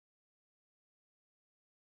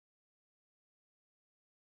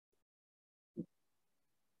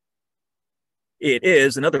It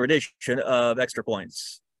is another edition of Extra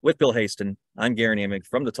Points with Bill Haston. I'm Gary Namick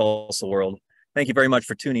from the Tulsa World. Thank you very much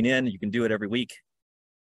for tuning in. You can do it every week.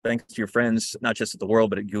 Thanks to your friends, not just at the World,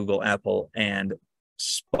 but at Google, Apple, and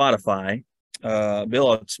Spotify.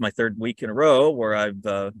 Bill, it's my third week in a row where I've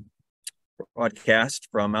broadcast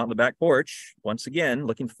from out in the back porch. Once again,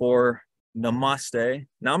 looking for Namaste.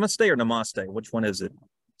 Namaste or Namaste? Which one is it?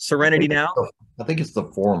 Serenity now? I think it's the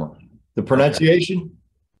former. The pronunciation? Okay.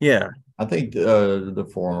 Yeah. I think the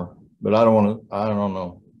former, but I don't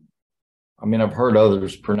know. I mean, I've heard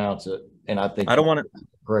others pronounce it, and I think I don't want to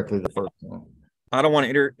correctly the first one. I don't want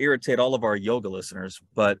to irritate all of our yoga listeners,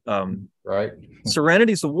 but right.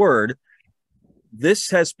 Serenity is the word.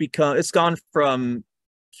 This has become, it's gone from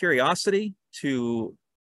curiosity to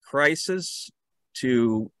crisis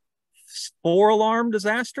to 4-alarm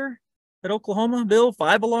disaster at Oklahoma. Bill,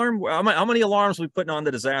 5-alarm. How many alarms are we putting on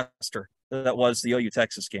the disaster that was the OU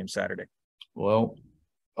Texas game Saturday? Well,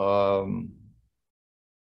 I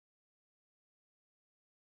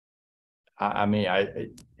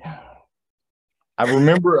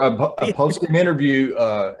remember a post-game interview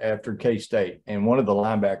after K-State, and one of the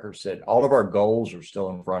linebackers said, all of our goals are still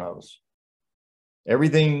in front of us.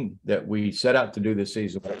 Everything that we set out to do this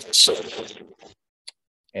season.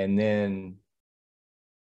 And then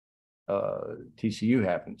TCU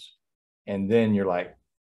happens. And then you're like,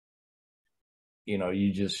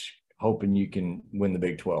 you just hoping you can win the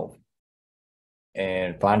Big 12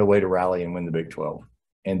 and find a way to rally and win the Big 12.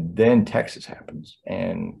 And then Texas happens.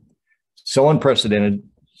 And so unprecedented,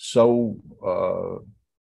 so and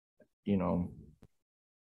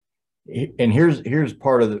here's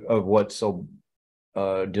part of what's so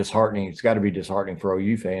disheartening. It's got to be disheartening for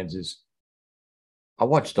OU fans. Is I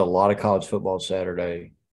watched a lot of college football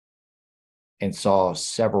Saturday and saw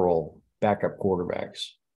several backup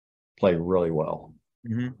quarterbacks play really well.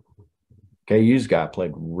 Mm-hmm. KU's guy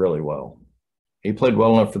played really well. He played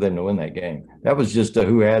well enough for them to win that game. That was just a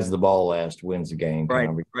who has the ball last wins the game. Right.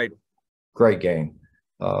 Great game.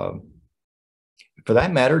 For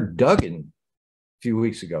that matter, Duggan a few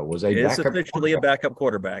weeks ago was officially a backup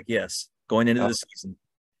quarterback. Yes, going into the season.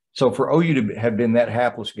 So for OU to have been that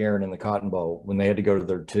hapless Garen in the Cotton Bowl when they had to go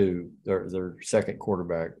to their second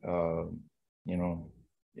quarterback,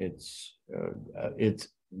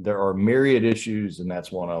 there are myriad issues, and that's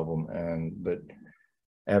one of them. But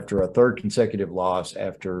after a third consecutive loss,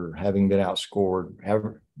 after having been outscored,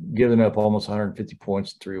 given up almost 150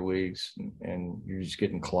 points in 3 weeks, and you're just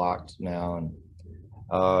getting clocked now. And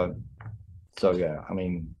so, yeah, I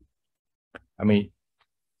mean,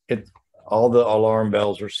 all the alarm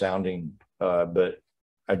bells are sounding, but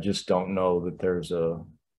I just don't know that there's an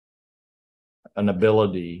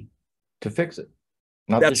ability to fix it.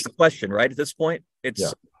 That's the question, right? At this point,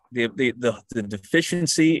 it's the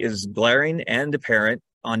deficiency is glaring and apparent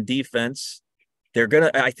on defense.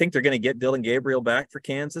 I think they're gonna get Dillon Gabriel back for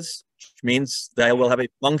Kansas, which means they will have a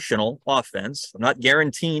functional offense. I'm not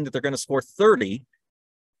guaranteeing that they're going to score 30,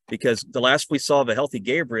 because the last we saw of a healthy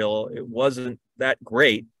Gabriel, it wasn't that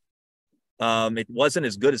great. It wasn't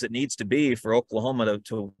as good as it needs to be for Oklahoma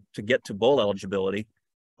to get to bowl eligibility,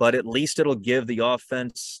 but at least it'll give the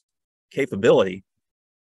offense capability,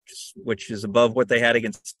 which is above what they had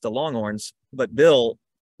against the Longhorns. But Bill,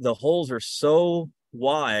 the holes are so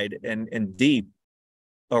wide and deep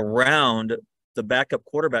around the backup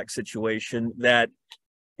quarterback situation that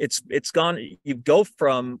it's gone. You go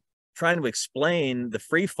from trying to explain the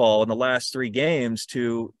free fall in the last 3 games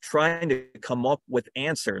to trying to come up with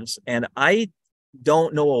answers. And I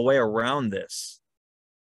don't know a way around this,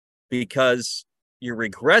 because you're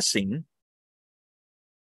regressing.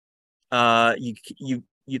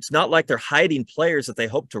 It's not like they're hiding players that they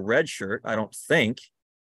hope to redshirt, I don't think.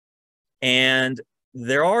 And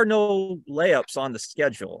there are no layups on the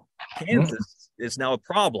schedule. Kansas is now a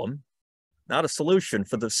problem, not a solution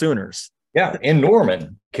for the Sooners. Yeah, in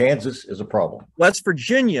Norman, Kansas is a problem. West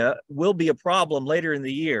Virginia will be a problem later in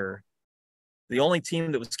the year. The only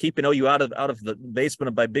team that was keeping OU out of the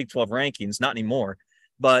basement by Big 12 rankings, not anymore.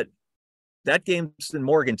 But that game's in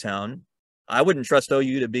Morgantown. I wouldn't trust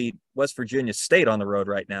OU to beat West Virginia State on the road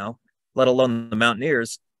right now, let alone the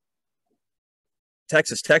Mountaineers.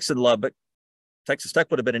 Texas Tech would love it. Texas Tech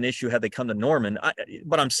would have been an issue had they come to Norman.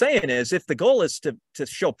 What I'm saying is, if the goal is to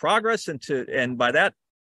show progress and by that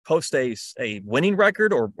post a winning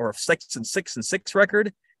record or a 6-6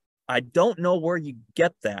 record, I don't know where you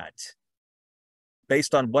get that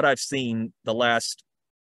based on what I've seen the last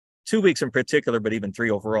 2 weeks in particular, but even 3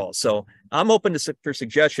 overall. So I'm open for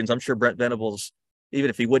suggestions. I'm sure Brent Venables, even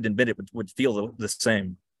if he wouldn't admit it, would feel the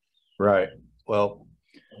same. Right. Well,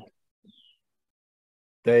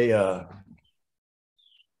 they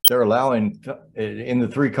they're allowing in the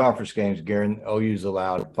 3 conference games, Garen, OU's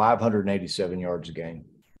allowed 587 yards a game.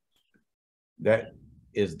 That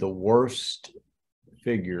is the worst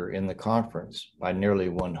figure in the conference by nearly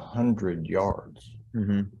 100 yards.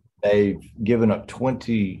 Mm-hmm. They've given up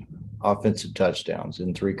 20 offensive touchdowns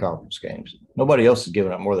in 3 conference games. Nobody else has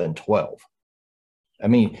given up more than 12. I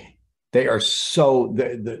mean, they are so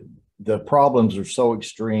the problems are so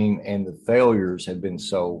extreme, and the failures have been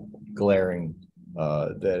so glaring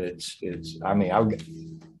that it's. I mean,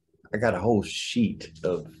 I got a whole sheet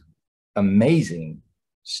of amazing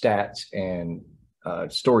stats and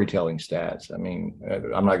storytelling stats. I mean,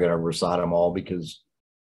 I'm not going to recite them all because,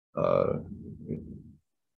 I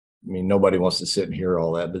mean, nobody wants to sit and hear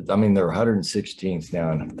all that. But I mean, they're 116th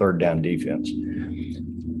now in third down defense,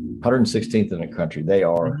 116th in the country. They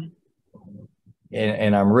are. Mm-hmm.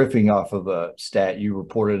 And I'm riffing off of a stat you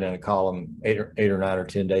reported in a column 8 or 9 or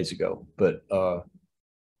 10 days ago. But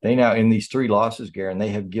they now, in these 3 losses, Garen, they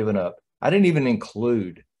have given up. I didn't even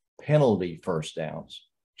include penalty first downs,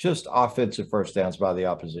 just offensive first downs by the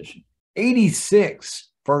opposition. 86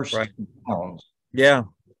 first downs. Yeah.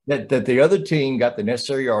 That the other team got the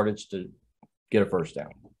necessary yardage to get a first down.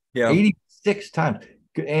 Yeah. 86 times.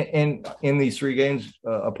 And in these 3 games,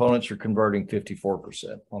 opponents are converting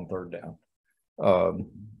 54% on third down.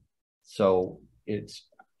 So it's,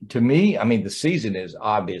 to me, I mean, the season is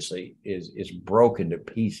obviously is broken to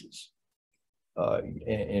pieces,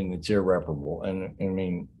 and it's irreparable. And I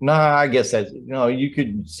mean, I guess that's, you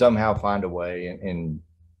could somehow find a way and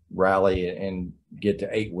rally and get to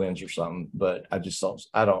 8 wins or something. But I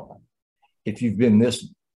don't, if you've been this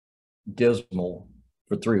dismal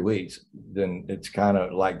for 3 weeks, then it's kind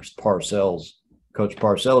of like Coach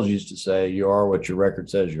Parcells used to say, you are what your record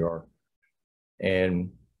says you are.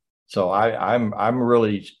 And so I'm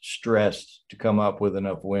really stressed to come up with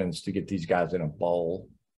enough wins to get these guys in a bowl.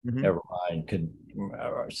 Mm-hmm. Never mind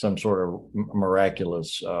some sort of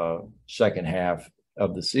miraculous second half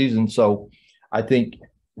of the season. So I think,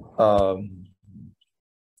 I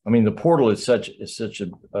mean, the portal is such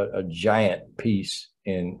a giant piece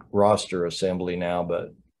in roster assembly now,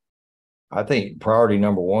 but I think priority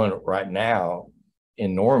number 1 right now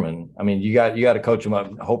in Norman, I mean, you got to coach them up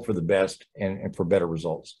and hope for the best and for better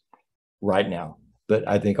results right now. But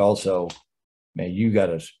I think also, man,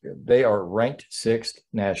 they are ranked 6th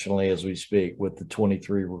nationally as we speak with the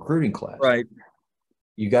 23 recruiting class. Right.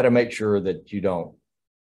 You got to make sure that you don't,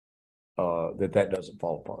 that doesn't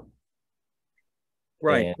fall apart.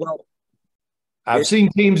 Right. And well, I've seen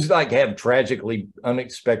teams like have tragically,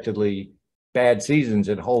 unexpectedly bad seasons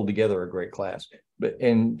and hold together a great class.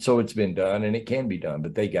 And so it's been done, and it can be done,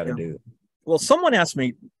 but they got to do it. Well, someone asked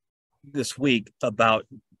me this week about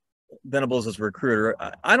Venables as a recruiter.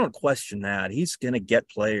 I don't question that. He's going to get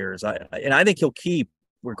players. And I think he'll keep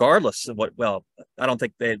regardless of what, well, I don't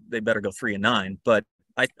think they better go 3-9, but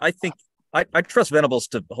I think I trust Venables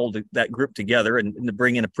to hold that group together and to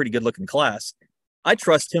bring in a pretty good looking class. I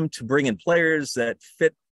trust him to bring in players that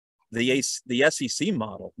fit the SEC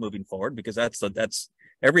model moving forward, because that's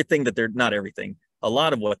everything that they're not everything. A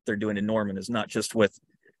lot of what they're doing in Norman is not just with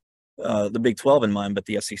the Big 12 in mind, but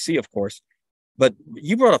the SEC, of course. But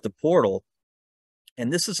you brought up the portal,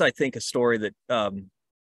 and this is, I think, a story that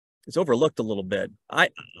is overlooked a little bit. I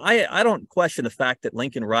don't question the fact that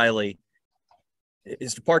Lincoln Riley,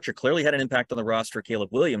 his departure clearly had an impact on the roster. Caleb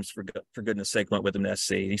Williams, for goodness sake, went with him to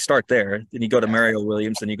SC. You start there, then you go to Mario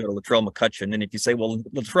Williams, then you go to Latrell McCutcheon. And if you say, well,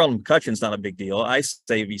 Latrell McCutcheon's not a big deal, I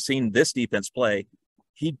say, have you seen this defense play?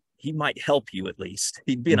 He might help you at least.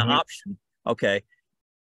 He'd be an option. Okay.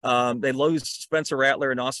 They lose Spencer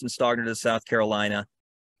Rattler and Austin Stogner to South Carolina.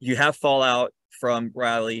 You have fallout from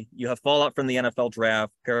Riley. You have fallout from the NFL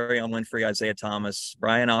draft. Perrion Winfrey, Isaiah Thomas,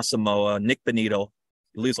 Brian Asamoah, Nick Benito.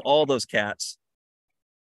 You lose all those cats.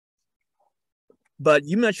 But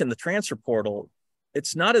you mentioned the transfer portal.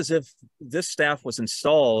 It's not as if this staff was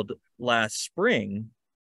installed last spring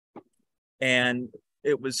and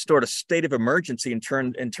it was sort of state of emergency in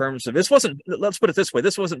terms of, this wasn't, let's put it this way,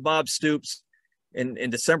 this wasn't Bob Stoops in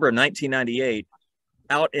December of 1998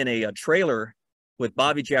 out in a trailer with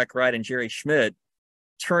Bobby Jack Wright and Jerry Schmidt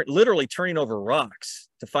literally turning over rocks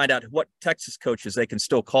to find out what Texas coaches they can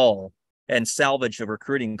still call and salvage a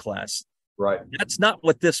recruiting class. Right. That's not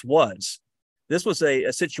what this was. This was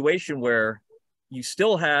a situation where you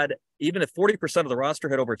still had, even if 40% of the roster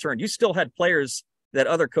had overturned, you still had players that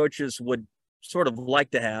other coaches would sort of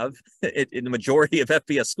like to have in the majority of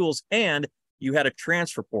FBS schools. And you had a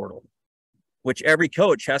transfer portal, which every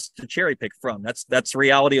coach has to cherry pick from. That's the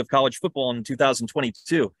reality of college football in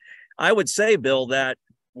 2022. I would say, Bill, that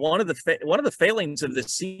one of the failings of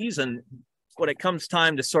this season when it comes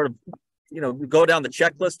time to sort of, go down the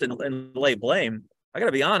checklist and lay blame, I got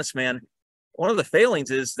to be honest, man. One of the failings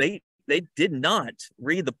is they did not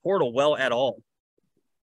read the portal well at all.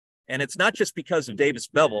 And it's not just because of Davis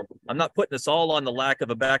Bevel. I'm not putting this all on the lack of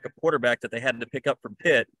a backup quarterback that they had to pick up from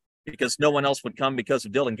Pitt because no one else would come because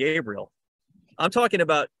of Dylan Gabriel. I'm talking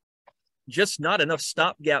about just not enough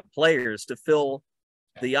stopgap players to fill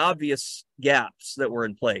the obvious gaps that were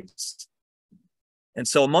in place. And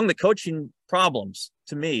so among the coaching problems,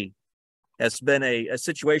 to me, has been a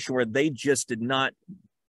situation where they just did not,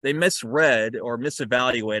 they misread or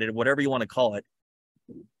misevaluated, whatever you want to call it,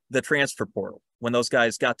 the transfer portal when those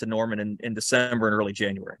guys got to Norman in December and early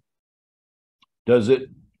January. Does it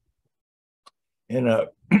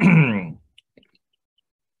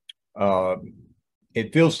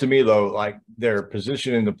it feels to me though like their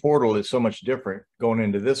position in the portal is so much different going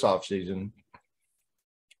into this offseason,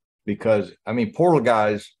 because I mean portal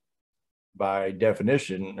guys by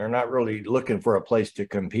definition are not really looking for a place to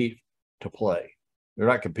compete to play. They're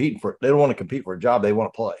not competing for, they don't want to compete for a job, they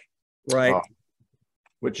want to play. Right.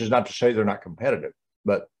 Which is not to say they're not competitive,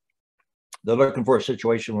 but they're looking for a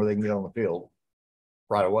situation where they can get on the field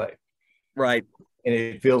right away. Right. And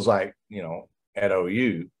it feels like, at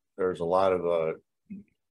OU, there's a lot of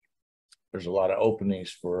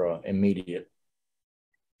openings for immediate.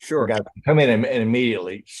 Sure. Guys come in and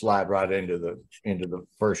immediately slide right into the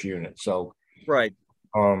first unit. So right.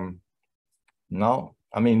 No,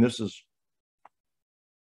 I mean this is,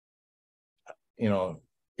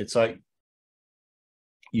 it's like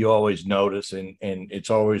you always notice, and it's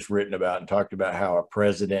always written about and talked about how a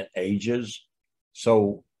president ages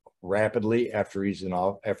so rapidly after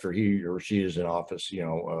he or she is in office.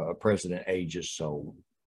 A president ages so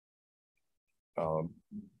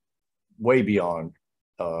way beyond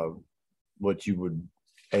what you would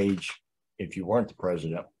age if you weren't the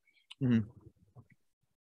president. Mm-hmm.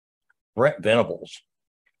 Brent Venables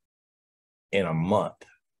in a month.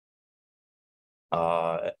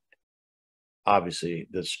 Obviously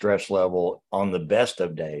the stress level on the best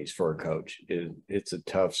of days for a coach it's a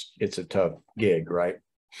tough gig, right?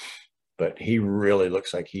 But he really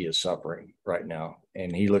looks like he is suffering right now,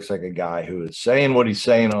 and he looks like a guy who is saying what he's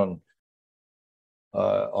saying on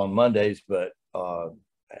Mondays, but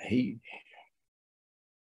he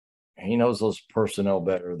knows those personnel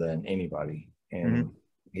better than anybody, and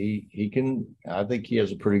he can, I think he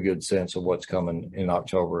has a pretty good sense of what's coming in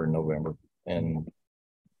October and November. And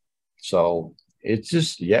so it's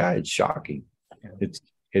just, it's shocking.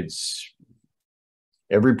 It's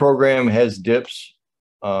every program has dips.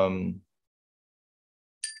 And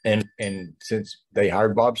since they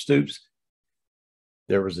hired Bob Stoops,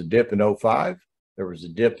 there was a dip in 2005. There was a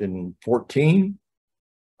dip in 2014.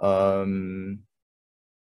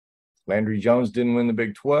 Landry Jones didn't win the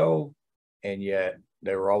Big 12, and yet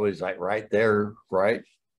they were always like right there, right?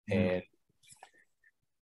 And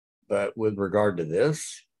but with regard to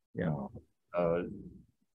this, I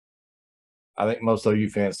think most OU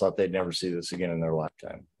fans thought they'd never see this again in their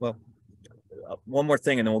lifetime. Well, one more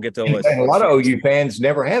thing, and then we'll get to OSU. And a lot of OU fans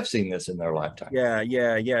never have seen this in their lifetime. Yeah.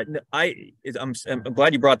 I'm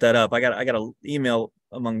glad you brought that up. I got an email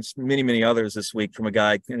amongst many others this week from a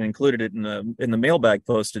guy, and included it in the mailbag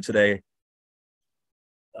posted today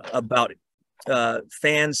about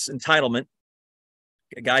fans' entitlement.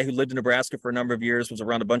 A guy who lived in Nebraska for a number of years, was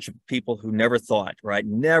around a bunch of people who never thought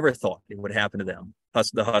it would happen to them,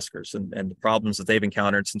 the Huskers, and the problems that they've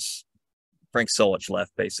encountered since Frank Solich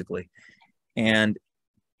left, basically. And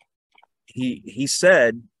he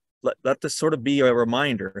said, let this sort of be a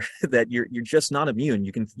reminder that you're just not immune.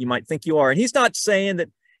 You might think you are. And he's not saying that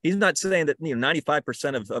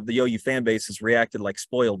 95% of the OU fan base has reacted like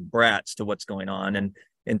spoiled brats to what's going on and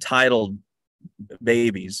entitled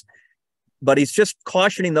babies. But he's just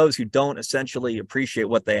cautioning those who don't essentially appreciate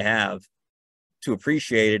what they have to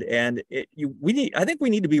appreciate it. And I think we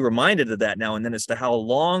need to be reminded of that now and then as to how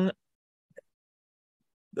long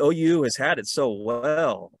OU has had it so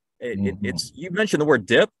well. It's, you mentioned the word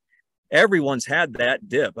dip. Everyone's had that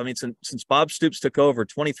dip. I mean, since Bob Stoops took over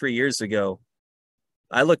 23 years ago,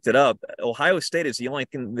 I looked it up. Ohio State is the only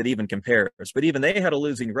thing that even compares. But even they had a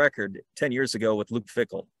losing record 10 years ago with Luke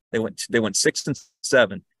Fickell. They went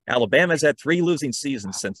 6-7. Alabama's had 3 losing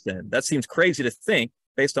seasons since then. That seems crazy to think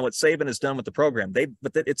based on what Saban has done with the program.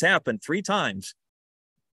 But it's happened 3 times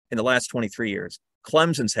in the last 23 years.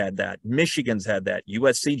 Clemson's had that. Michigan's had that.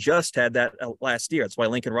 USC just had that last year. That's why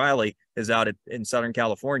Lincoln Riley is out in Southern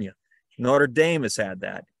California. Notre Dame has had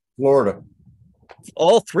that. Florida.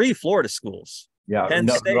 All 3 Florida schools. Yeah, Penn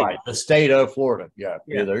State. Right. The state of Florida. Yeah.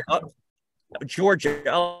 Georgia,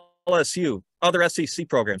 LSU. other SEC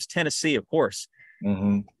programs, Tennessee, of course.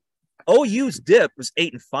 Mm-hmm. OU's dip was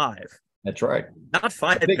 8-5. That's right. Not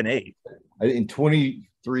 5-8. In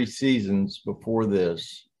 23 seasons before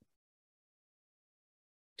this,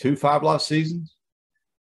 2 5-loss seasons,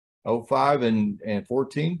 05 and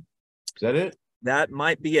 14. Is that it? That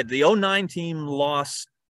might be it. The 09 team lost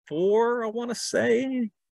 4, I want to say.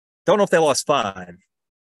 Don't know if they lost 5.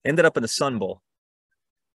 Ended up in the Sun Bowl.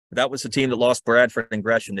 That was the team that lost Bradford and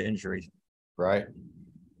Gresham to injuries. Right.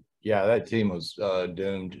 Yeah, that team was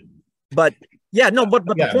doomed. But yeah, no, but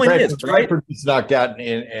the point is, right? Bradford was knocked out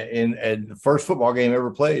in the first football game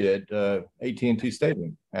ever played at AT&T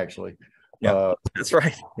Stadium, actually. Yeah, that's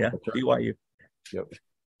right. Yeah, that's right. BYU. Yep.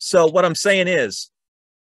 So what I'm saying is,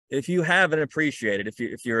 if you haven't appreciated,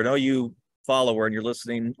 if you're an OU follower and you're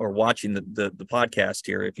listening or watching the podcast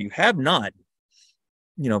here, if you have not,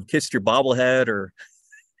 kissed your bobblehead or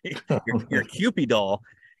your Cupid doll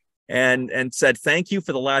and said thank you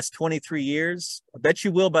for the last 23 years, I bet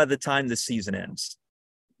you will by the time the season ends,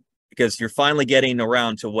 because you're finally getting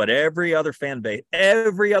around to what every other fan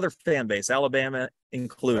base, Alabama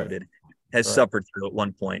included, has suffered through at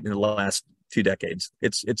one point in the last 2 decades.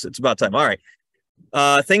 It's about time. All right.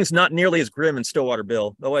 Things not nearly as grim in Stillwater,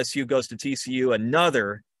 Bill. OSU goes to TCU,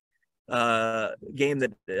 another game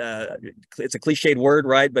that it's a cliched word,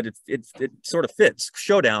 right? But it sort of fits.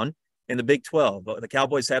 Showdown in the Big 12. The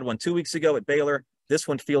Cowboys had one 2 weeks ago at Baylor. This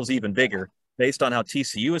one feels even bigger based on how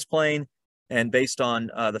TCU is playing and based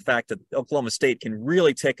on the fact that Oklahoma State can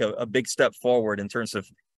really take a big step forward in terms of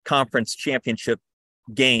conference championship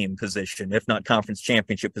game position, if not conference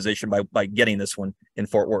championship position, by getting this one in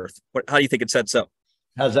Fort Worth. How do you think it sets up?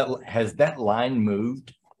 Has that line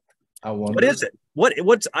moved? I wonder. What is it?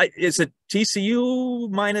 Is it TCU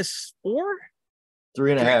 -4?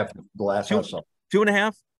 3.5. The last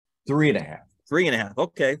 2.5? 3.5. 3.5.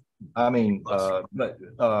 Okay. I mean, but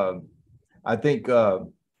I think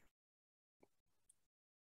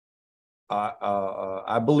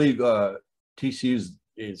I believe TCU's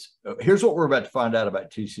is. Here's what we're about to find out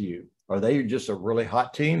about TCU. Are they just a really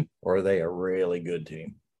hot team, or are they a really good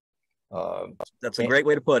team? That's a great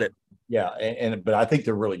way to put it. Yeah, but I think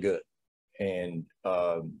they're really good. And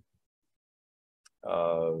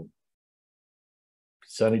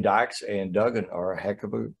Sonny Dykes and Duggan are a heck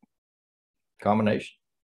of a combination.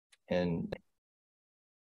 And,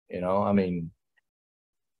 I mean,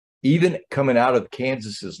 even coming out of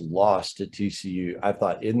Kansas's loss to TCU, I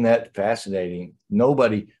thought, isn't that fascinating?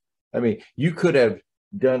 You could have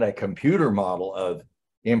done a computer model of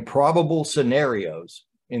improbable scenarios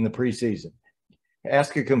in the preseason.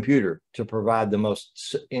 Ask a computer to provide the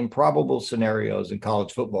most improbable scenarios in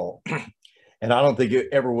college football. And I don't think it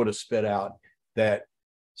ever would have spit out that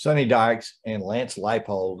Sonny Dykes and Lance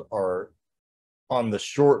Leipold are on the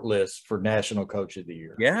short list for National Coach of the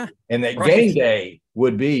Year. Yeah. And that game day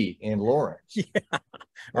would be in Lawrence. Yeah.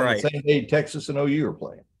 On the same day Texas and OU are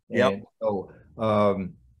playing. Yep. And so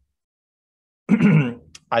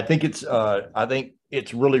I think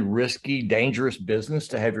it's really risky, dangerous business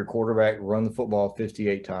to have your quarterback run the football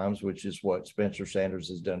 58 times, which is what Spencer Sanders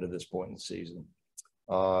has done to this point in the season.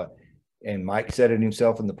 And Mike said it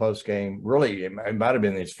himself in the post game. Really, it might have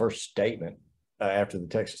been his first statement after the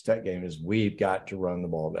Texas Tech game is we've got to run the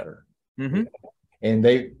ball better. Mm-hmm. And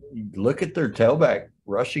they look at their tailback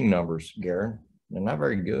rushing numbers, Garen. They're not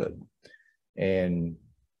very good. And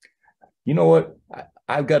you know what?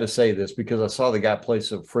 I've got to say this because I saw the guy play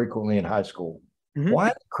so frequently in high school. Mm-hmm. Why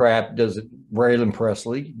the crap doesn't Braylon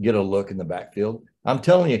Presley get a look in the backfield? I'm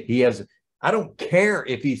telling you, I don't care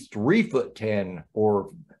if he's 3'10" or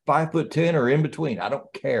 5'10" or in between. I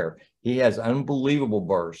don't care. He has unbelievable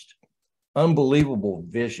burst, unbelievable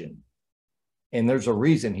vision. And there's a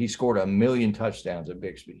reason he scored 1 million touchdowns at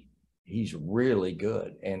Bixby. He's really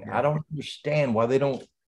good. And I don't understand why they don't,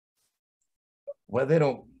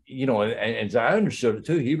 and as I understood it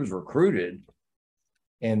too, he was recruited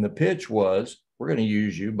and the pitch was, we're going to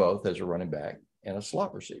use you both as a running back and a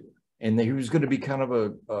slot receiver. And he was going to be kind of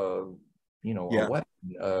a weapon,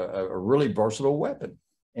 a really versatile weapon.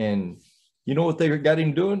 And you know what they got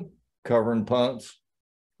him doing? Covering punts.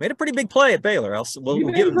 Made a pretty big play at Baylor. We'll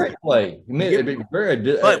give him a great play.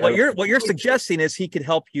 But what you're suggesting is he could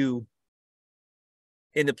help you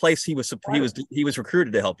in the place he was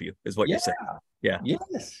recruited to help you, is what you're saying. Yeah.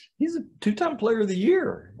 Yes. He's a 2-time player of the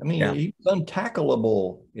year. I mean, he was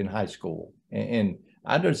untackleable in high school. And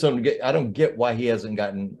I don't get why he hasn't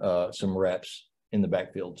gotten some reps in the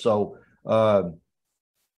backfield. So, but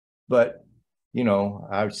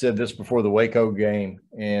I've said this before the Waco game,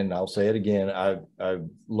 and I'll say it again. I've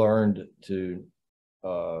learned to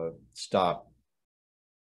stop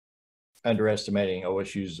underestimating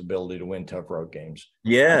OSU's ability to win tough road games.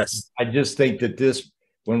 Yes. I just think that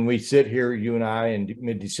when we sit here, you and I, in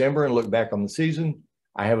mid-December and look back on the season,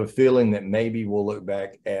 I have a feeling that maybe we'll look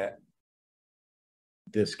back at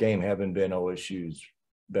this game having been OSU's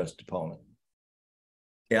best opponent.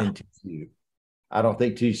 Yeah. In TCU. I don't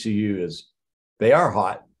think TCU they are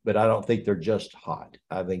hot, but I don't think they're just hot.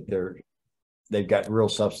 I think they've got real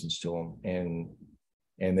substance to them,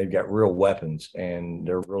 and they've got real weapons, and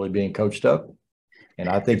they're really being coached up. And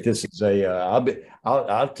I think this is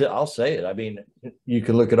I'll say it. I mean, you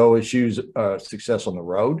can look at OSU's success on the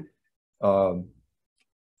road,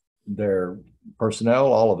 their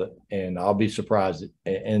personnel, all of it, and I'll be surprised.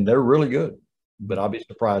 And they're really good, but I'll be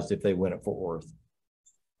surprised if they win at Fort Worth.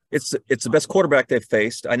 It's the best quarterback they've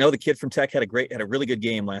faced. I know the kid from Tech had a really good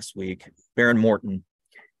game last week, Baron Morton.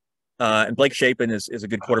 And Blake Shapen is a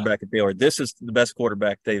good quarterback at Baylor. This is the best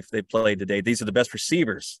quarterback they've played today. These are the best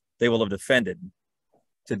receivers they will have defended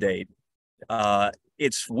to date.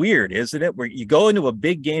 It's weird, isn't it? Where you go into a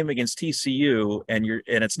big game against TCU and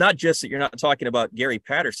it's not just that you're not talking about Gary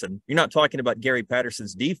Patterson. You're not talking about Gary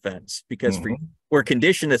Patterson's defense, because we're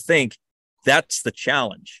conditioned to think that's the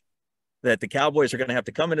challenge, that the Cowboys are going to have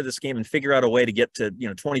to come into this game and figure out a way to get to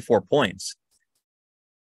 24 points.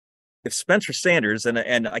 If Spencer Sanders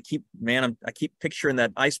and I keep picturing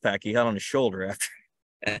that ice pack he had on his shoulder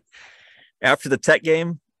after the Tech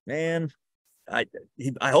game, man, I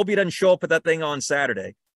hope he doesn't show up with that thing on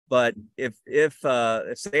Saturday. But if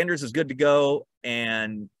Sanders is good to go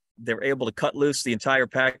and they're able to cut loose the entire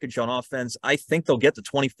package on offense, I think they'll get to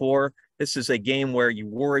 24. This is a game where you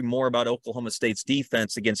worry more about Oklahoma State's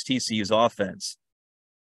defense against TCU's offense.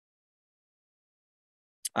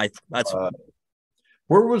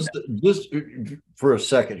 Where was just for a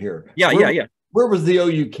second here? Yeah. Where was the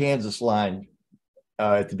OU Kansas line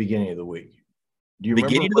at the beginning of the week? Do you remember?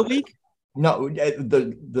 Beginning of the week? No,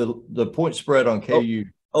 the point spread on KU.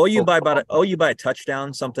 OU by a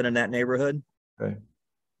touchdown, something in that neighborhood. Okay.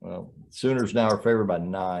 Well, Sooners now are favored by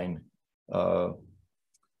 9. What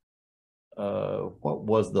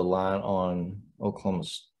was the line on Oklahoma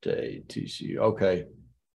State TCU? Okay,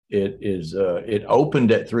 it is. It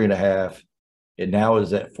opened at 3.5. It now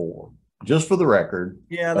is at 4. Just for the record.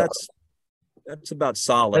 Yeah, that's about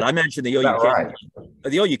solid. I imagine the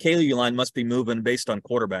OU KU line must be moving based on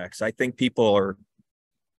quarterbacks. I think people are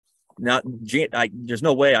not. There's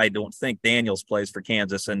no way I don't think Daniels plays for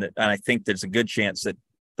Kansas, and I think there's a good chance that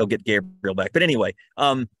they'll get Gabriel back. But anyway,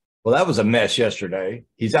 well, that was a mess yesterday.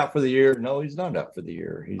 He's out for the year. No, he's not out for the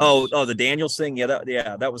year. The Daniels thing.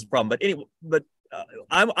 Yeah, that was a problem. But anyway,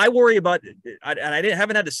 I worry about, and I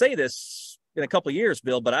haven't had to say this in a couple of years,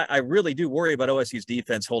 Bill, but I really do worry about OSU's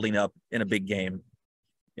defense holding up in a big game.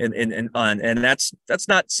 And that's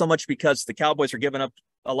not so much because the Cowboys are giving up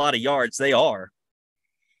a lot of yards. They are.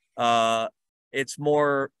 It's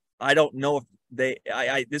more, I don't know if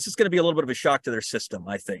this is going to be a little bit of a shock to their system,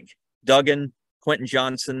 I think. Duggan, Quentin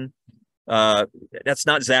Johnson, that's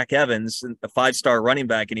not Zach Evans, a 5-star running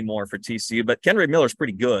back anymore for TCU, but Kenry Miller's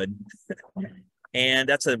pretty good. And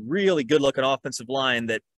that's a really good looking offensive line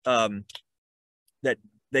that the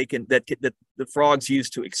Frogs use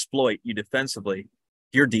to exploit you defensively,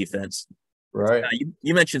 your defense. Right.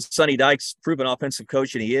 You mentioned Sonny Dykes, proven offensive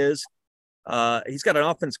coach, and he is. He's got an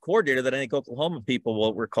offense coordinator that I think Oklahoma people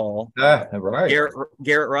will recall. Right.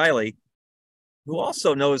 Garrett Riley, who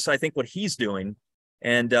also knows, I think, what he's doing.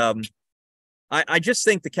 And I just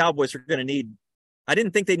think the Cowboys are going to need. I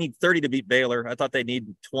didn't think they need 30 to beat Baylor. I thought they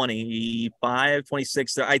need 25,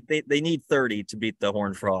 26. They need 30 to beat the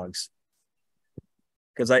Horned Frogs.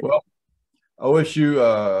 OSU,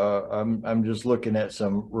 I'm just looking at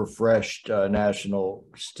some refreshed national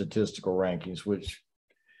statistical rankings, which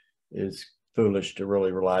is foolish to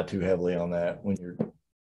really rely too heavily on that when you're,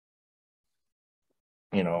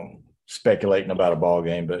 speculating about a ball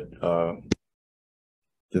game. But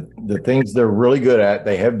the things they're really good at,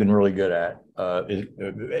 they have been really good at,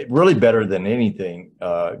 really better than anything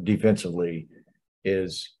defensively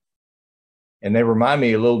is. And they remind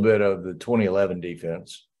me a little bit of the 2011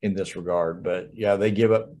 defense in this regard. But, yeah, they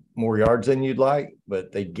give up more yards than you'd like,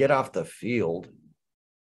 but they get off the field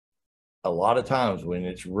a lot of times when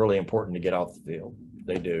it's really important to get off the field.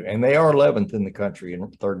 They do. And they are 11th in the country in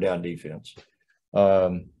third down defense.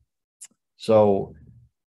 So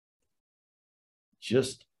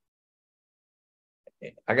just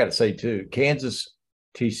 – I got to say, too, Kansas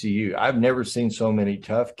TCU, I've never seen so many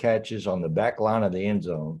tough catches on the back line of the end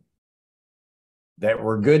zone that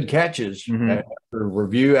were good catches after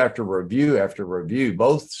review after review after review,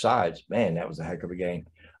 both sides. Man, that was a heck of a game.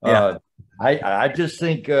 Yeah. I just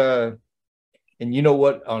think And you know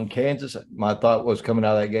what? On Kansas, my thought was coming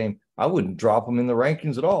out of that game, I wouldn't drop them in the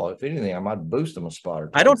rankings at all. If anything, I might boost them a spot or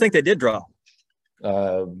two. I don't think they did drop.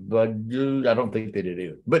 But I don't think they did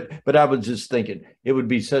either. But I was just thinking it would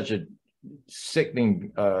be such a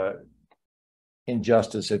sickening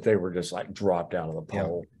injustice if they were just like dropped out of the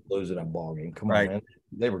poll, losing a ball game. Come on, man.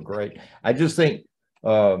 They were great. I just think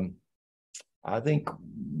I think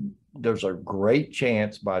there's a great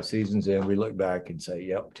chance by season's end we look back and say,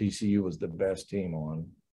 yep, TCU was the best team on.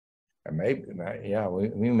 And maybe,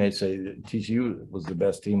 we may say that TCU was the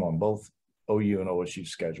best team on both OU and OSU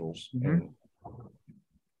schedules. Mm-hmm.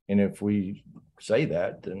 And if we say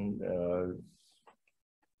that, then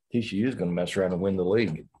TCU is going to mess around and win the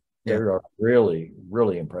league. They are really,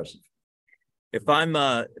 really impressive. If I'm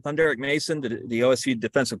Derek Mason, the OSU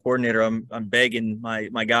defensive coordinator, I'm begging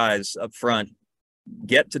my guys up front,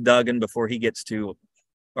 get to Duggan before he gets to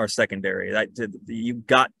our secondary. You've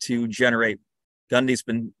got to generate. Gundy's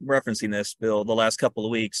been referencing this, Bill, the last couple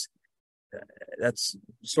of weeks. That's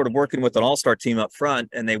sort of working with an all-star team up front,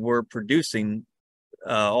 and they were producing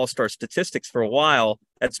all-star statistics for a while.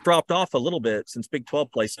 That's dropped off a little bit since Big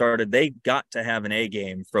 12 play started. They got to have an A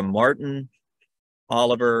game from Martin,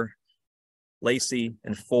 Oliver, Lacey,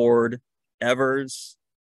 and Ford, Evers,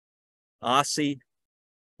 Ossie.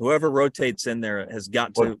 Whoever rotates in there has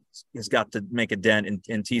got to make a dent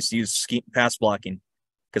in TCU's pass blocking,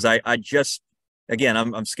 because I just, again,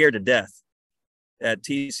 I'm scared to death at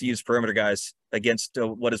TCU's perimeter guys against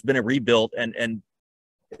what has been a rebuild and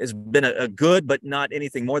has been a good, but not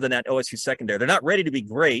anything more than that OSU secondary. They're not ready to be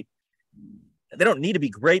great. They don't need to be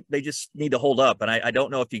great. They just need to hold up. And I don't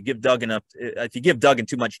know if you give Duggan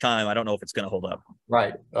too much time, I don't know if it's going to hold up.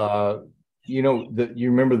 Right. You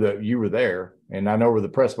remember that you were there, and I know where the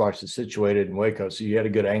press box is situated in Waco, so you had a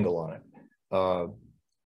good angle on it.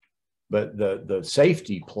 But the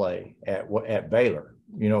safety play at Baylor,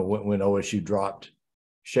 when OSU dropped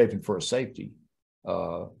Chafin for a safety,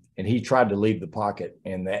 and he tried to leave the pocket,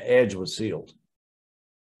 and the edge was sealed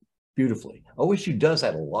beautifully. OSU does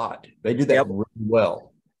that a lot. They do that really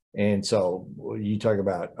well. And so you talk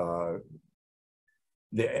about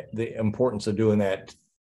the importance of doing that,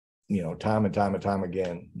 time and time and time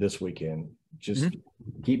again this weekend. Just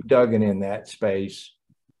keep Duggan in that space,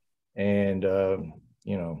 and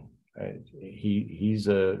he's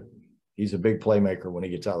a big playmaker when he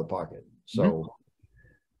gets out of the pocket. So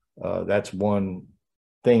that's one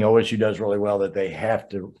thing OSU does really well that they have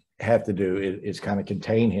to do is kind of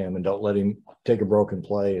contain him and don't let him take a broken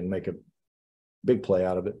play and make a big play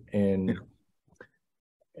out of it. And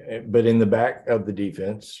but in the back of the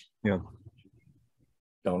defense,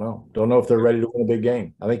 don't know if they're ready to win a big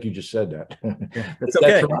game. I think you just said that. It's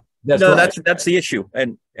okay. That's right. That's the issue.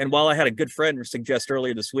 And while I had a good friend suggest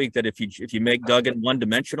earlier this week that if you make Duggan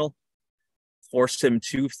one-dimensional, force him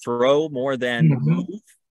to throw more than move,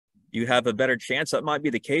 you have a better chance. That might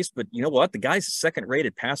be the case, but you know what? The guy's a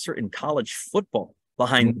second-rated passer in college football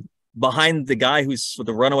behind the guy who's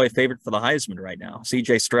the runaway favorite for the Heisman right now,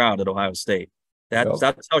 C.J. Stroud at Ohio State. That's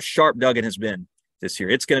how sharp Duggan has been this year.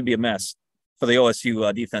 It's going to be a mess for the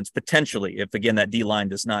OSU defense, potentially, if, again, that D-line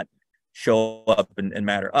does not show up and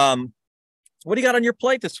matter. What do you got on your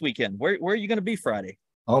plate this weekend? Where are you going to be Friday?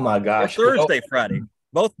 Oh, my gosh. Or Thursday, Friday.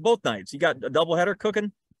 Both nights. You got a doubleheader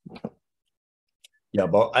cooking? Yeah,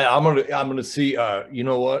 but I'm gonna see. You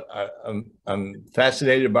know what? I'm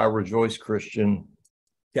fascinated by Rejoice Christian.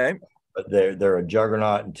 Okay, but they're a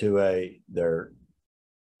juggernaut in 2A.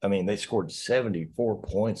 They scored 74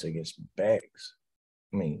 points against Beggs.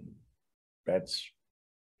 That's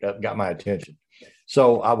got my attention.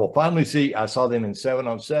 So I will finally see. I saw them in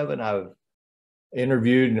 7-on-7. I've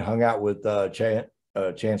interviewed and hung out with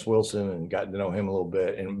Chance Wilson and gotten to know him a little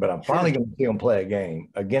bit. But I'm finally going to see him play a game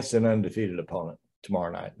against an undefeated opponent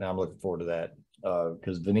tomorrow night. Now I'm looking forward to that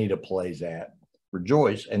because Vanita plays at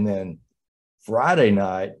Rejoice. And then Friday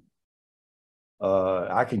night,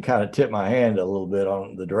 I can kind of tip my hand a little bit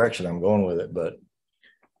on the direction I'm going with it. But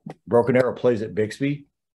Broken Arrow plays at Bixby.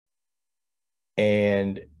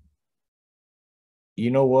 And you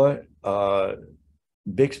know what?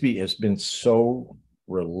 Bixby has been so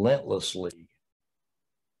relentlessly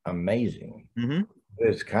amazing.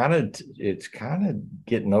 It's kind of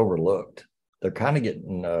getting overlooked. They're kind of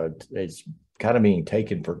getting it's kind of being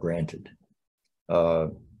taken for granted.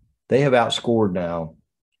 They have outscored now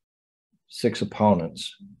 6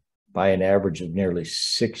 opponents by an average of nearly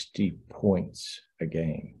 60 points a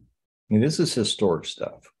game. This is historic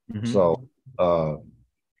stuff. So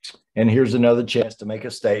and here's another chance to make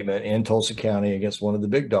a statement in Tulsa County against one of the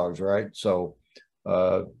big dogs, right? So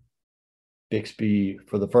Bixby,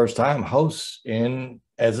 for the first time, hosts in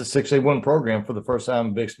as a 6A1 program for the first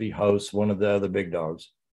time, Bixby hosts one of the other big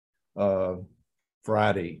dogs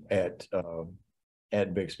Friday at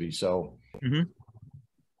Bixby. So, you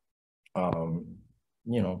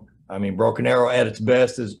know, I mean, Broken Arrow at its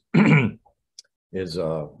best is is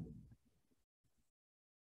good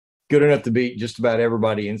enough to beat just about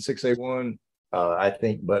everybody in 6A1, I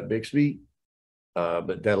think, but Bixby.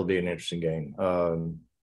 But that'll be an interesting game.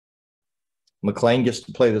 McLean gets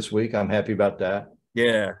to play this week. I'm happy about that.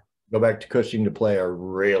 Yeah. Go back to Cushing to play a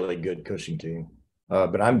really good Cushing team.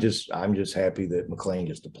 But I'm just happy that McLean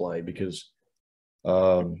gets to play because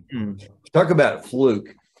talk about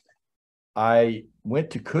fluke. I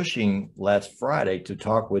went to Cushing last Friday to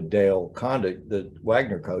talk with Dale Condict, the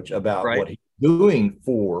Wagner coach, about what he's doing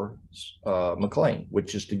for McLean,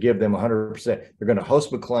 which is to give them 100%. They're going to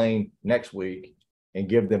host McLean next week and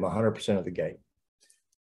give them 100% of the gate,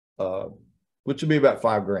 which would be about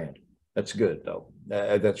 $5,000. That's good, though.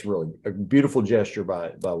 That's really a beautiful gesture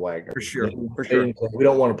by Wagner. For sure. We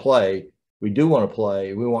don't want to play. We do want to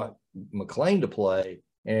play. We want McLean to play.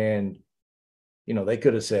 And, you know, they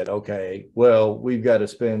could have said, okay, well, we've got to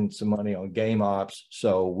spend some money on game ops,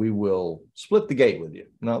 so we will split the gate with you.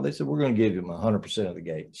 No, they said, we're going to give you 100% of the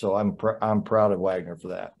gate. So I'm proud of Wagner for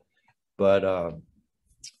that. But,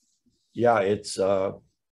 yeah, it's an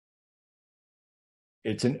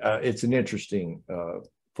interesting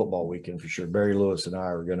football weekend for sure. Barry Lewis and I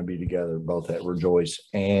are going to be together both at Rejoice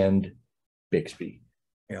and Bixby.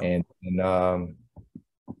 Yeah. And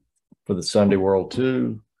for the Sunday World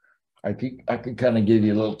too, I could kind of give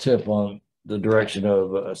you a little tip on the direction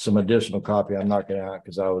of some additional copy I'm knocking out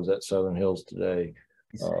because I was at Southern Hills today.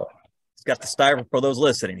 He's got the styrofoam for those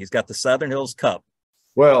listening. He's got the Southern Hills Cup.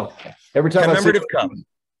 Well, every time I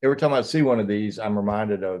see one of these, I'm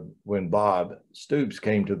reminded of when Bob Stoops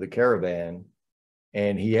came to the caravan,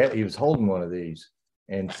 and he was holding one of these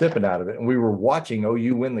and sipping out of it, and we were watching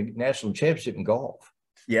OU win the national championship in golf.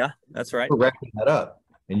 Yeah, that's right. We're wrapping that up,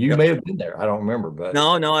 and you may have been there. I don't remember, but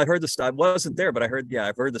no, I heard I wasn't there, but I've heard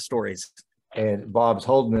the stories. And Bob's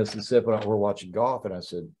holding this and sipping on. We're watching golf, and I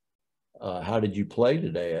said, "How did you play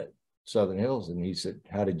today at Southern Hills?" And he said,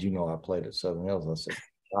 "How did you know I played at Southern Hills?" I said,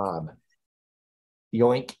 "Bob,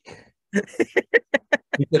 yoink."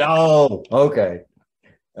 He said, "Oh, okay."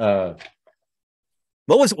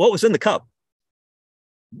 What was in the cup?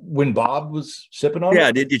 When Bob was sipping on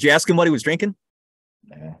it? Did you ask him what he was drinking?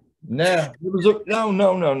 No. It was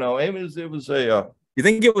no. It was a. You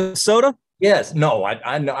think it was soda? Yes. No.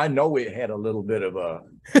 I know it had a little bit of a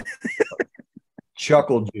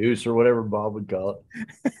chuckle juice or whatever Bob would call it.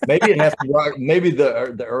 Maybe it has to rock. Maybe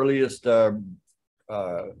the earliest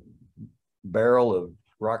barrel of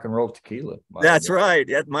rock and roll tequila. That's right.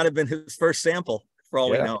 That might have been his first sample, for all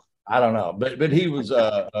we know. I don't know, but he was.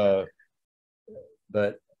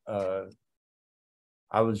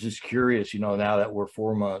 I was just curious, now that we're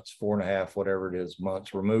 4 months, 4.5, whatever it is,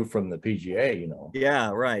 months removed from the PGA,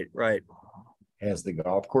 Yeah, right. Has the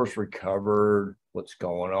golf course recovered? What's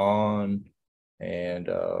going on? And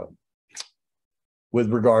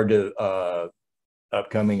with regard to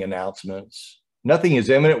upcoming announcements, nothing is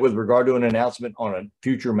imminent with regard to an announcement on a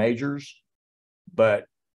future majors, but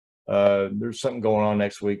there's something going on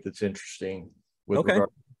next week that's interesting with regard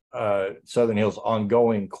Southern Hills'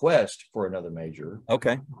 ongoing quest for another major.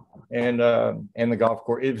 Okay. And the golf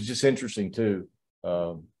course. It was just interesting too.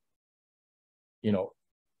 They're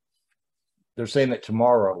saying that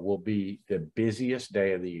tomorrow will be the busiest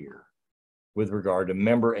day of the year with regard to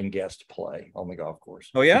member and guest play on the golf course.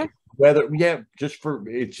 Oh yeah?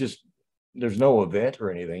 It's just there's no event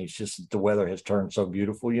or anything. It's just that the weather has turned so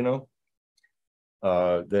beautiful,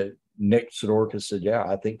 that Nick Sidorka said, yeah,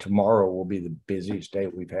 I think tomorrow will be the busiest day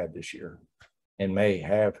we've had this year and may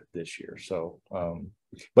have this year. So,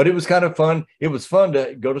 but it was kind of fun. It was fun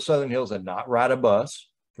to go to Southern Hills and not ride a bus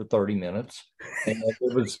for 30 minutes. And it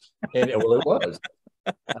was.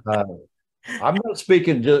 I'm not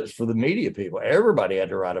speaking just for the media people. Everybody had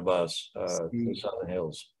to ride a bus to Southern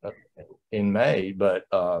Hills in May, but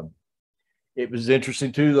it was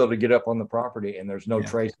interesting too, though, to get up on the property and there's no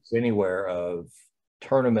traces anywhere of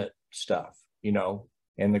tournament stuff, and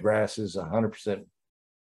the grass is 100%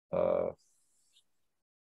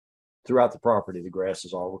 throughout the property. The grass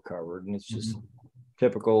is all recovered, and it's just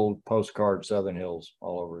typical postcard Southern Hills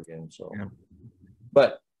all over again. So,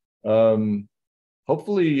 but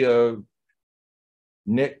hopefully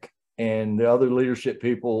Nick and the other leadership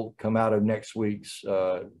people come out of next week's.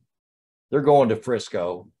 They're going to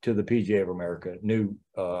Frisco to the PGA of America,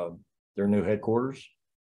 their new headquarters.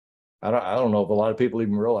 I don't know if a lot of people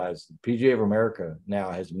even realize the PGA of America now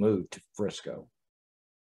has moved to Frisco.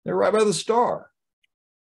 They're right by the Star.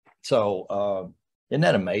 So isn't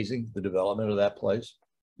that amazing, the development of that place?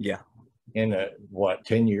 Yeah. In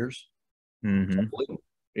 10 years? Mm-hmm.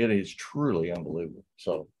 It is truly unbelievable.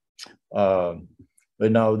 So,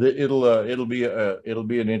 but no, it'll be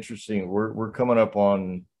an interesting. We're coming up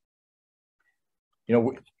on,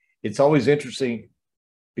 it's always interesting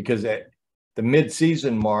because at the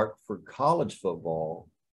midseason mark for college football,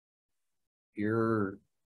 you're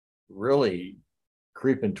really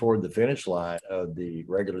creeping toward the finish line of the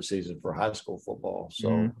regular season for high school football.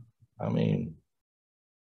 So, I mean,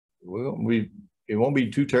 it won't be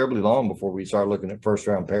too terribly long before we start looking at first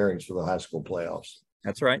round pairings for the high school playoffs.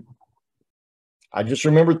 That's right. I just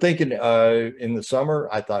remember thinking in the summer,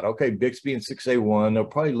 I thought, okay, Bixby and 6A1, they'll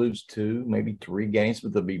probably lose 2, maybe 3 games,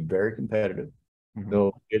 but they'll be very competitive. Mm-hmm.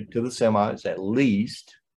 They'll get to the semis at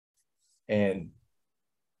least. And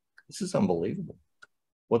this is unbelievable.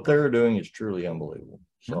 What they're doing is truly unbelievable.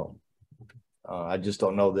 So I just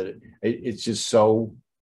don't know that it's just so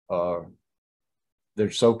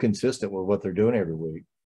they're so consistent with what they're doing every week.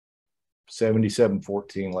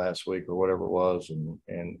 77-14 last week or whatever it was, and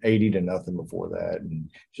 80-0 before that, and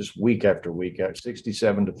just week after week,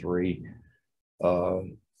 67-3.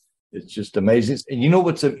 It's just amazing. And you know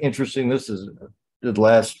what's interesting? This is the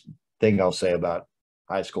last thing I'll say about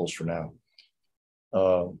high schools for now.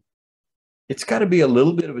 It's got to be a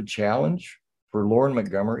little bit of a challenge for Lauren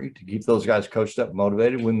Montgomery to keep those guys coached up,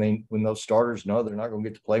 motivated when those starters know they're not going to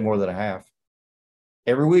get to play more than a half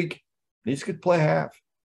every week. These could play half.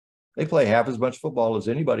 They play half as much football as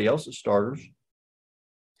anybody else's starters.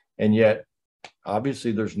 And yet,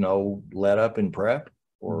 obviously, there's no let up in prep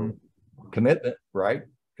or commitment, right?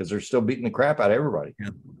 Because they're still beating the crap out of everybody.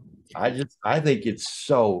 Yeah. I think it's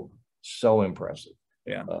so impressive.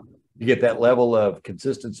 Yeah. You get that level of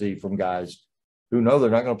consistency from guys who know they're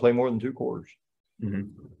not going to play more than 2 quarters. Mm-hmm.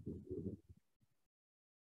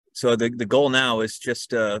 So the goal now is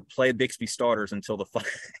just play Bixby starters until the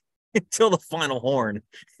final horn.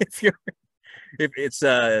 If it's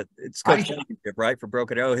Coach Championship, right, for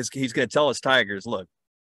Broken Arrow, he's going to tell his Tigers, look,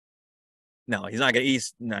 no, he's not going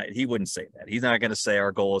to. He wouldn't say that. He's not going to say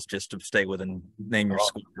our goal is just to stay within name your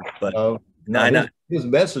school. But his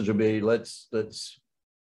message will be let's.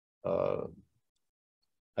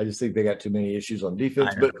 I just think they got too many issues on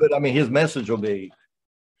defense, but I mean his message will be,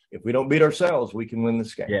 if we don't beat ourselves, we can win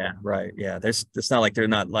this game. Yeah, right. Yeah, it's not like they're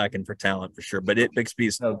not lacking for talent for sure, but Bixby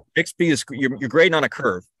is you're grading on a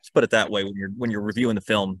curve. Let's put it that way when you're reviewing the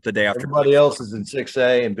film the day after. Everybody else is in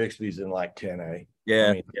 6A and Bixby's in like 10A. Yeah,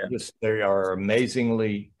 I mean, they are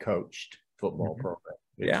amazingly coached football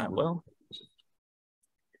program. Well.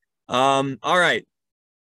 All right.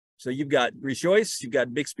 So you've got Rejoice, you've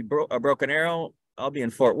got Bixby, Broken Arrow. I'll be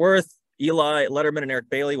in Fort Worth. Eli Letterman and Eric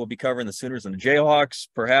Bailey will be covering the Sooners and the Jayhawks.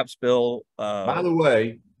 Perhaps Bill. By the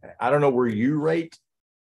way, I don't know where you rate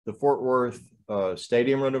the Fort Worth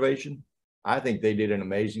stadium renovation. I think they did an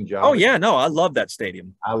amazing job. Oh yeah, no, I love that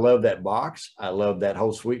stadium. I love that box. I love that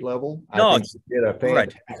whole suite level. I think they did a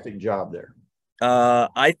fantastic job there.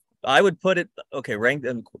 I would put it ranked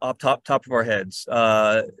up top of our heads.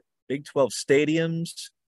 Big 12 stadiums.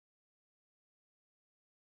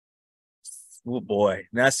 Oh boy!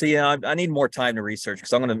 Now see, I need more time to research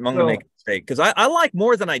because I'm gonna make a mistake because I like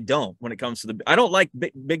more than I don't when it comes to I don't like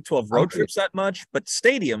Big 12 road trips that much, but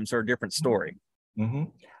stadiums are a different story,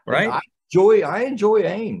 right? I enjoy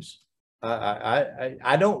Ames.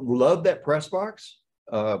 I don't love that press box,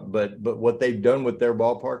 but what they've done with their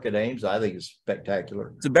ballpark at Ames, I think is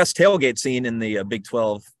spectacular. It's the best tailgate scene in the Big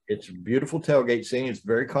 12. It's a beautiful tailgate scene. It's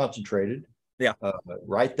very concentrated. Yeah,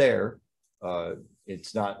 right there.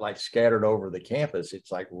 It's not like scattered over the campus.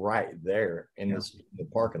 It's like right there in the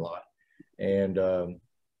parking lot. And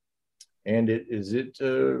it's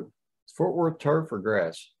Fort Worth turf or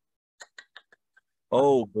grass?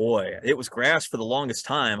 Oh boy, it was grass for the longest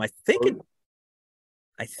time. I think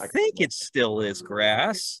it still is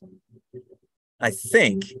grass. I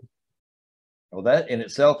think. Well, that in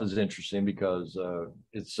itself is interesting because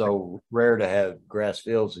it's so rare to have grass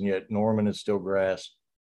fields, and yet Norman is still grass.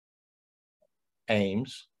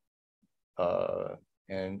 Ames,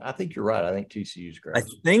 and I think you're right. I think TCU's grass. I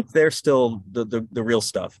think they're still the real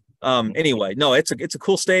stuff. Anyway, no, it's a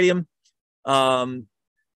cool stadium.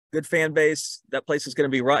 Good fan base. That place is going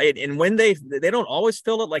to be right. And when they don't always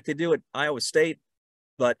fill it like they do at Iowa State,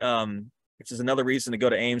 but which is another reason to go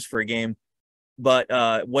to Ames for a game. But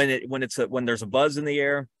when there's a buzz in the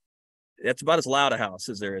air, that's about as loud a house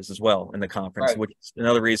as there is as well in the conference, which is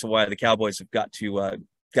another reason why the Cowboys have got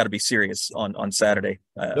to be serious on Saturday.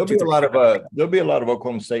 There'll be a lot of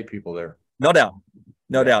Oklahoma State people there. No doubt.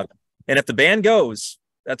 And if the band goes,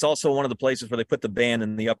 that's also one of the places where they put the band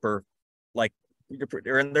in the upper, like they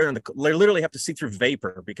literally have to see through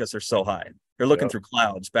vapor because they're so high. They're looking through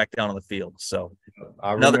clouds back down on the field. So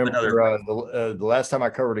I remember the last time I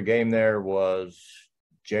covered a game there was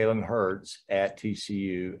Jalen Hurts at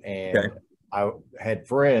TCU, and I had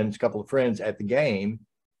a couple of friends at the game,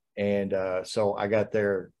 and so I got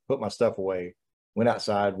there, put my stuff away, went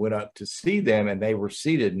outside, went up to see them, and they were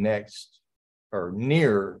seated next or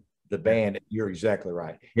near the band. You're exactly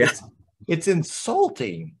right. Yeah. It's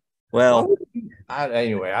insulting. Well,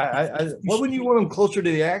 anyway, why wouldn't you want them closer to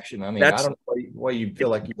the action? I mean, I don't know why you feel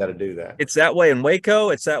like you got to do that. It's that way in Waco,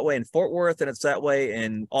 it's that way in Fort Worth, and it's that way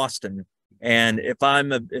in Austin. And if I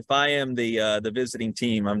am the visiting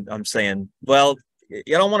team, I'm saying, well, you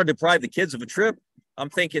don't want to deprive the kids of a trip. I'm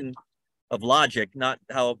thinking of logic, not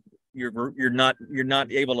how you're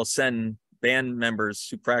not able to send band members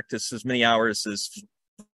who practice as many hours as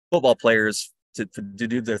football players to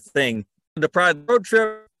do their thing. Deprive the road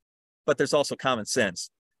trip. But there's also common sense.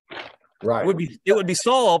 Right. It would be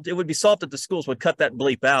solved if the schools would cut that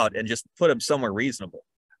bleep out and just put them somewhere reasonable.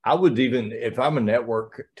 I would even, if I'm a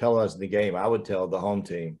network televising the game, I would tell the home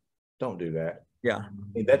team, don't do that. Yeah. I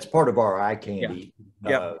mean, that's part of our eye candy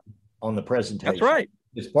on the presentation. That's right.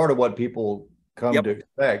 It's part of what people come to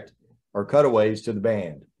expect are cutaways to the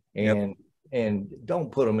band. And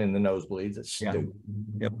don't put them in the nosebleeds. It's stupid.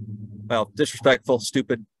 Yep. Well, disrespectful,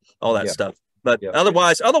 stupid, all that stuff. But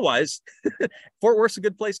otherwise, Fort Worth's a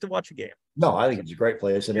good place to watch a game. No, I think it's a great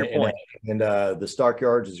place, and the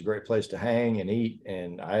Stockyards is a great place to hang and eat.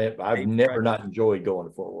 And I've never not enjoyed going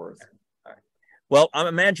to Fort Worth. All right. Well, I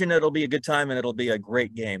imagine it'll be a good time and it'll be a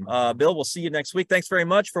great game. Bill, we'll see you next week. Thanks very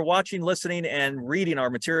much for watching, listening, and reading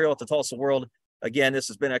our material at the Tulsa World. Again, this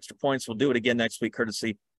has been Extra Points. We'll do it again next week,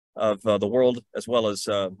 courtesy of the World, as well as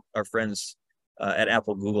our friends at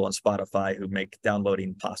Apple, Google, and Spotify who make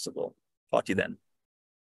downloading possible. Talk to you then.